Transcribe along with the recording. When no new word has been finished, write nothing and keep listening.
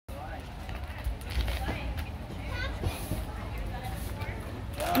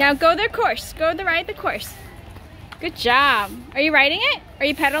Now go the course. Go the ride the course. Good job. Are you riding it? Are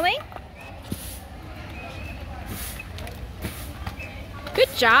you pedaling? Good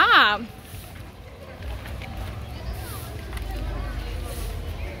job.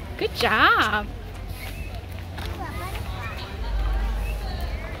 Good job.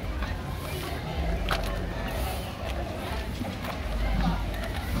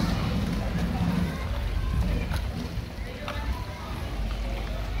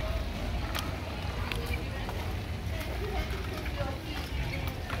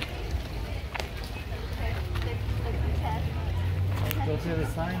 Go to the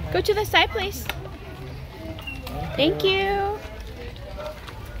side. Go to the side, please. Thank you.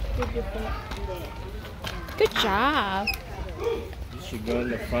 Good job. You should go in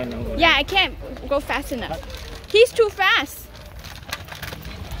the front over there. Yeah, I can't go fast enough. He's too fast.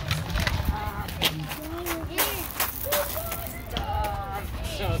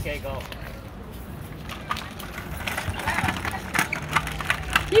 Okay, go.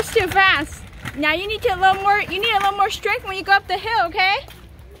 He's too fast. Now you need a little more strength when you go up the hill, okay?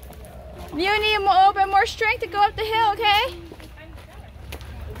 You need a little bit more strength to go up the hill, okay?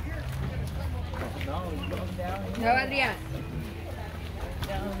 No, Adrian.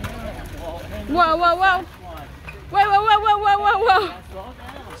 Whoa, whoa, whoa. Whoa, whoa, whoa, whoa, whoa, whoa,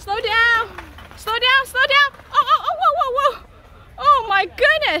 whoa. Slow down. Slow down, slow down. Oh, oh, oh, whoa, whoa, whoa. Oh my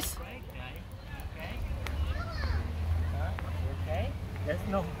goodness. Okay? There's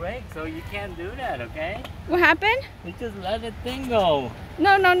no brake, so you can't do that, okay? What happened? You just let the thing go.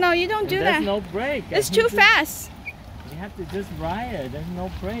 No, no, no, you don't do that. There's no brake. It's too fast. You have to just ride it. There's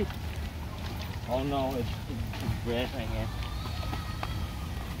no brake. Oh no, it's brake right here.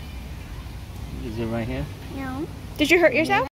 Is it right here? No. Did you hurt yourself?